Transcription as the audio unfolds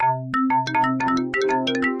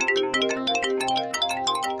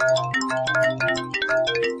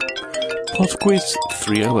PodQuiz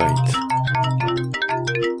 308.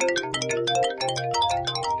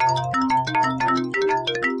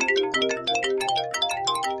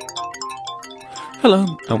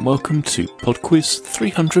 Hello and welcome to PodQuiz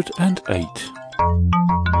 308.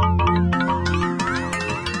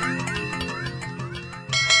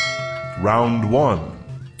 Round 1.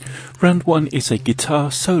 Round 1 is a guitar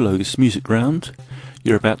solos music round.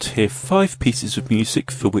 You're about to hear 5 pieces of music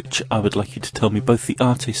for which I would like you to tell me both the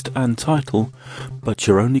artist and title, but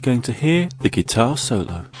you're only going to hear the guitar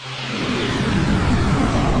solo.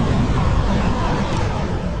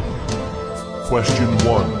 Question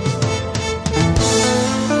 1.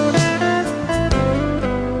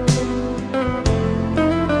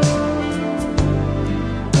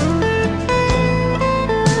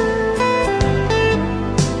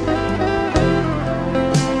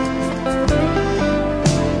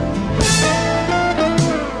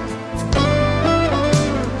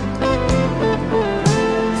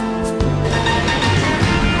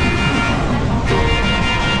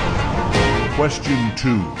 Question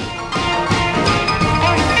 2.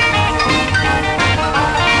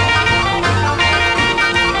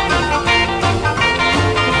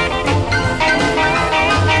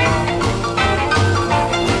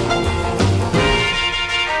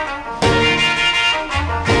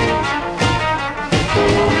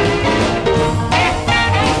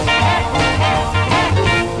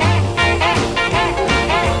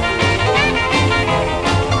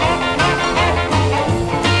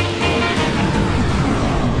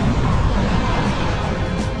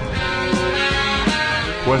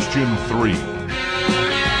 Question 3.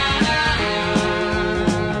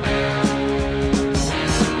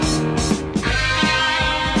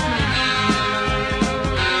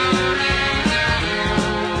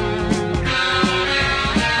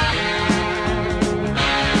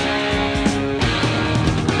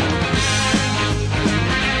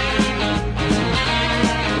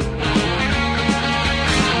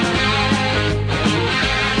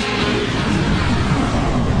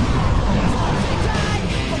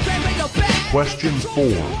 Question 4.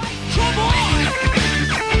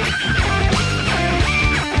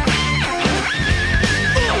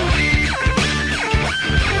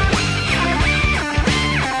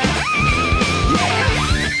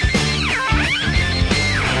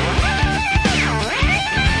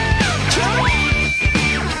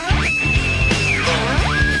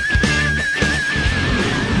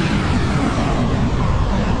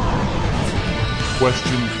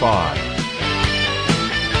 Question 5.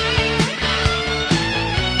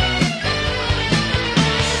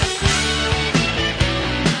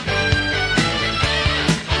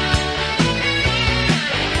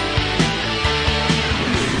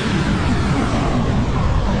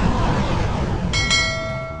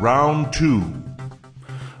 Round 2.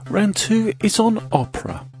 Round 2 is on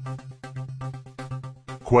opera.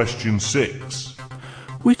 Question 6.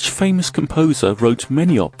 Which famous composer wrote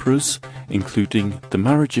many operas, including The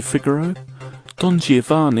Marriage of Figaro, Don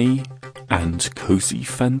Giovanni, and Così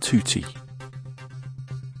fan tutte?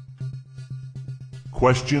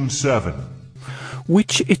 Question 7.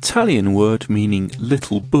 Which Italian word meaning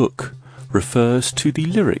little book refers to the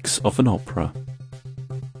lyrics of an opera?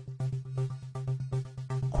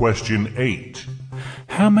 Question 8.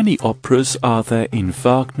 How many operas are there in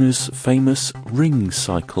Wagner's famous Ring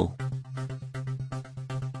cycle?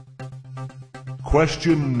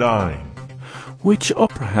 Question 9. Which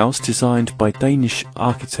opera house designed by Danish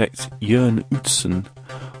architect Jørn Utzon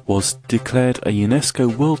was declared a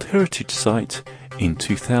UNESCO World Heritage Site in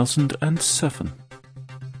 2007?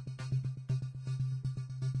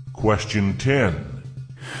 Question 10.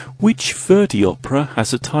 Which Verdi opera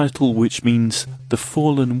has a title which means The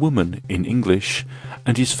Fallen Woman in English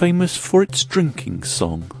and is famous for its drinking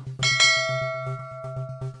song?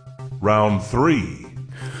 Round 3.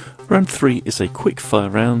 Round 3 is a quick-fire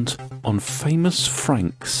round on famous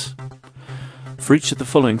Franks. For each of the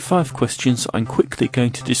following 5 questions, I'm quickly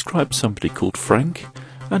going to describe somebody called Frank,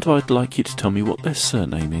 and I'd like you to tell me what their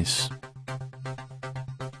surname is.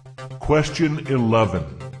 Question 11.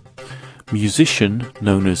 Musician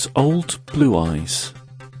known as Old Blue Eyes.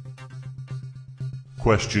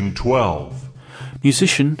 Question 12.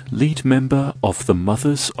 Musician, lead member of the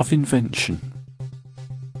Mothers of Invention.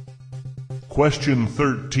 Question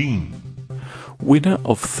 13. Winner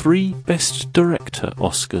of 3 Best Director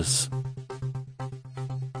Oscars.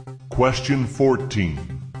 Question 14.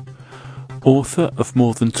 Author of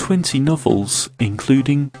more than 20 novels,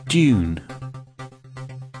 including Dune.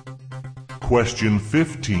 Question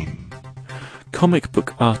 15. Comic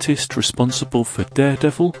book artist responsible for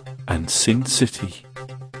Daredevil and Sin City.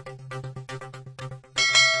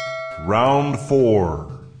 Round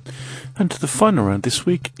 4. And the final round this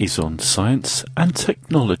week is on science and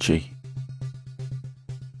technology.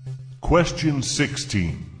 Question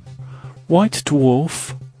 16. White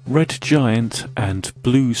dwarf, red giant and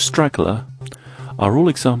blue straggler are all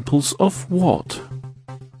examples of what?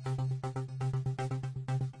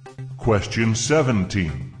 Question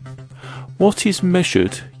 17. What is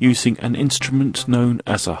measured using an instrument known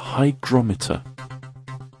as a hygrometer?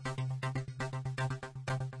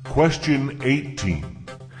 Question 18.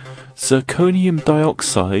 Zirconium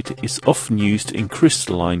dioxide is often used in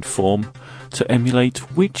crystalline form to emulate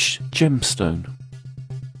which gemstone?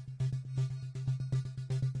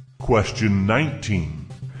 Question 19.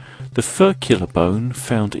 The furcular bone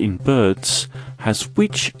found in birds has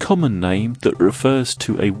which common name that refers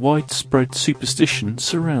to a widespread superstition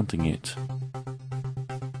surrounding it?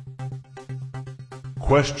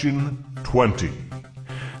 Question 20.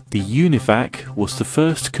 The UNIVAC was the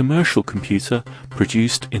first commercial computer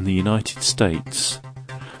produced in the United States,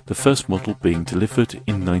 the first model being delivered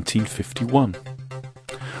in 1951.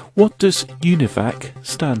 What does UNIVAC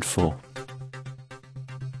stand for?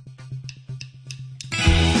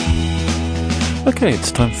 Okay,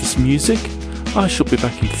 it's time for some music. I shall be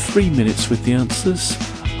back in 3 minutes with the answers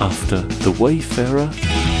after The Wayfarer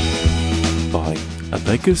by A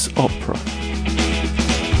Beggar's Opera.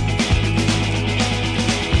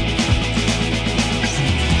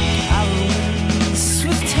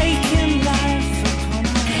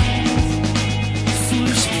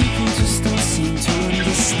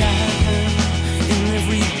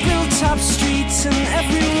 Streets and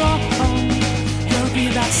every road, there'll be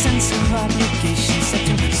that sense of obligation set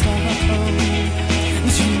to start home.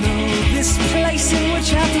 And you know this place in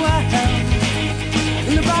which I dwell,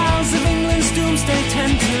 in the bowels of England's doomsday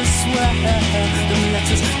tend to swell. And let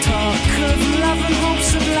us talk of love and hope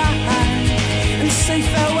sublime, and say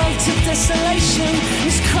farewell to desolation.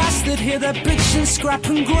 This class that hear their bitch and scrap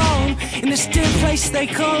and groan in this dear place they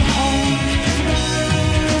call home.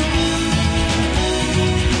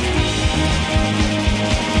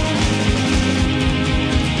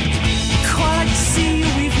 Quite to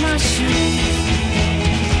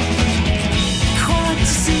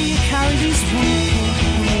see you carry these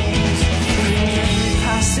wounds, and in every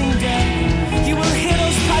passing day you will hear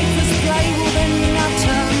those pipers play. Well then you now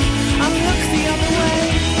turn and look the other way.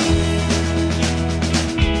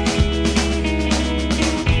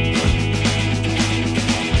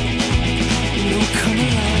 You'll come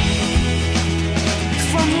along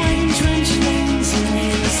from rain-drenched lanes and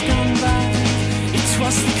years gone by. It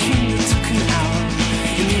was the king that took an hour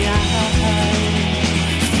in the eye.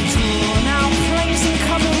 Drawn out planes and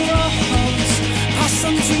covered roads, past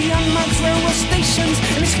sundry unmarked railway stations,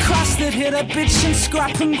 and this class that hear their bitch and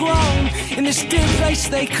scrap and groan in this dear place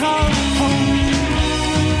they call home.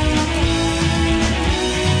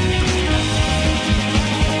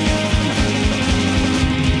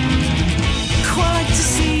 Quite like to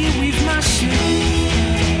see you weave my shoes,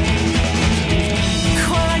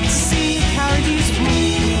 quite like to see you carry these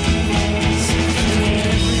wounds, and in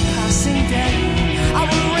every passing day I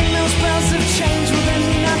will ring those bells of change. Will then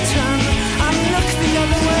mean I turn and look the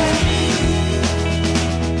other way.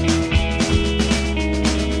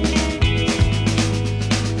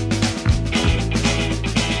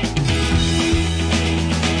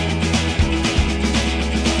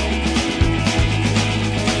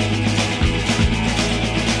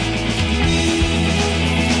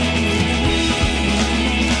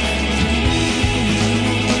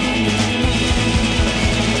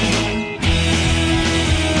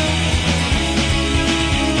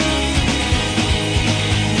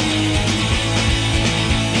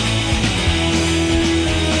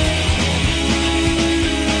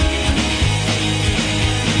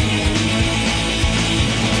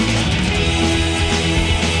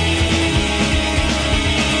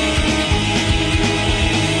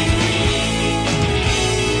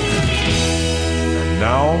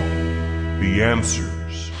 Now, the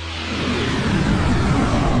answers.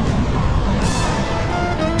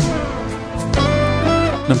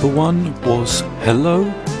 Number 1 was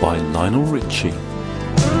Hello by Lionel Richie.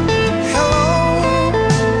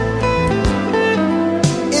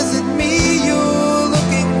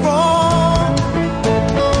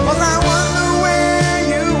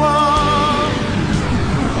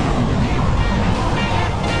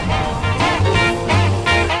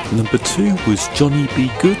 Number 2 was Johnny Be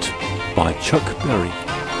Good by Chuck Berry.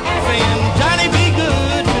 Saying, Johnny be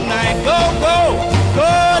good tonight. Go, go, go,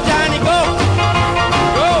 Johnny, go.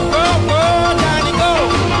 Go, go, go, Johnny, go.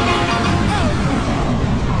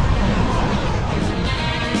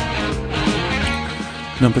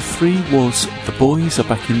 Number 3 was The Boys Are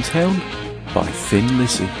Back in Town by Thin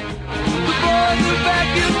Lizzy. The boys are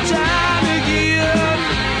back in town again.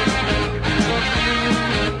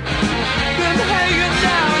 Been hanging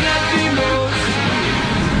down at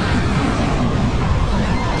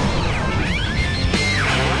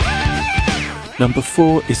Demos. Number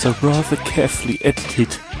 4 is a rather carefully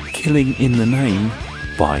edited Killing in the Name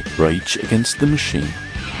by Rage Against the Machine.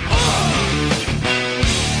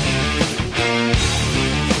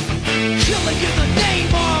 Killing in the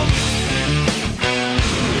name of.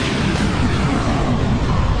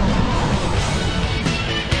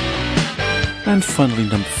 And finally,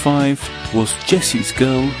 number 5 was Jessie's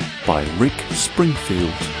Girl by Rick Springfield.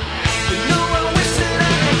 You know I wish that I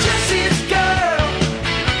had Jesse's girl.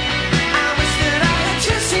 I wish that I had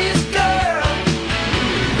Jesse's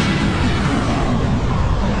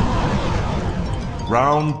girl.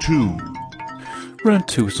 Round 2. Round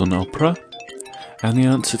 2 is on opera, and the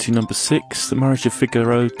answer to number 6, The Marriage of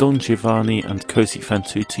Figaro, Don Giovanni and Così fan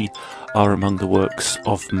tutte are among the works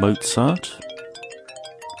of Mozart.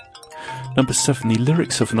 Number 7, the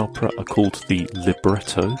lyrics of an opera are called the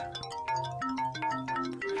libretto.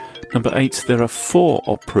 Number 8, there are 4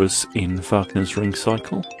 operas in Wagner's Ring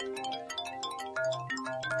Cycle.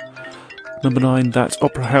 Number 9, that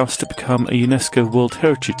opera house to become a UNESCO World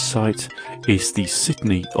Heritage Site is the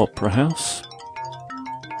Sydney Opera House.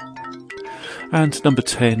 And number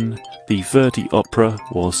 10, the Verdi opera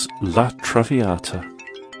was La Traviata.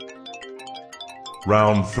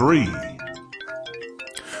 Round 3.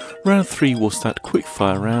 Round 3 was that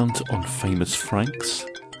quickfire round on famous Franks.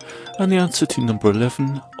 And the answer to number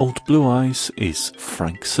 11, Old Blue Eyes, is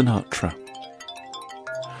Frank Sinatra.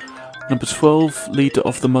 Number 12, leader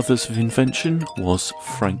of the Mothers of Invention, was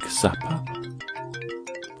Frank Zappa.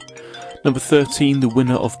 Number 13, the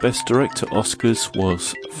winner of Best Director Oscars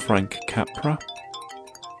was Frank Capra.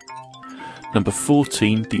 Number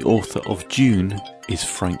 14, the author of Dune, is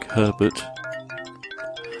Frank Herbert.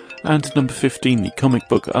 And number 15, the comic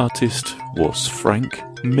book artist, was Frank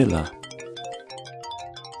Miller.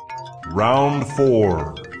 Round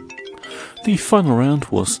 4. The final round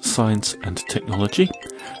was Science and Technology,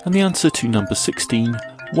 and the answer to number 16,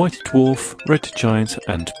 White Dwarf, Red Giant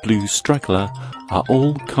and Blue Straggler are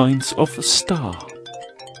all kinds of star.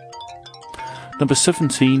 Number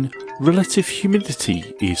 17, relative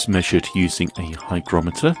humidity is measured using a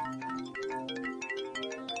hygrometer.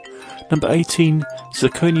 Number 18,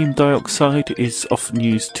 zirconium dioxide is often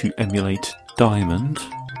used to emulate diamond.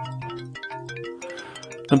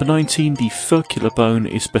 Number 19, the furcular bone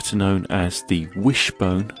is better known as the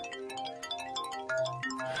wishbone.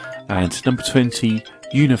 And number 20,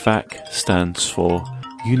 UNIVAC stands for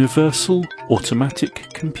Universal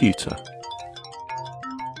Automatic Computer.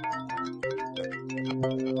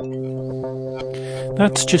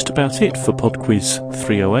 That's just about it for PodQuiz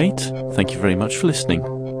 308. Thank you very much for listening.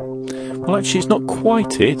 Well, actually, it's not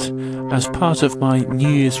quite it. As part of my New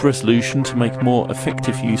Year's resolution to make more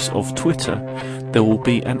effective use of Twitter, there will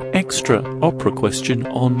be an extra opera question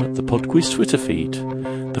on the PodQuiz Twitter feed.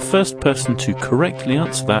 The first person to correctly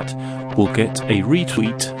answer that will get a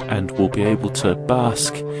retweet and will be able to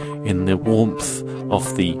bask in the warmth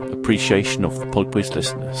of the appreciation of the PodQuiz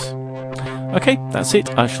listeners. Okay, that's it.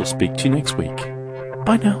 I shall speak to you next week.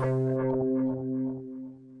 Bye now.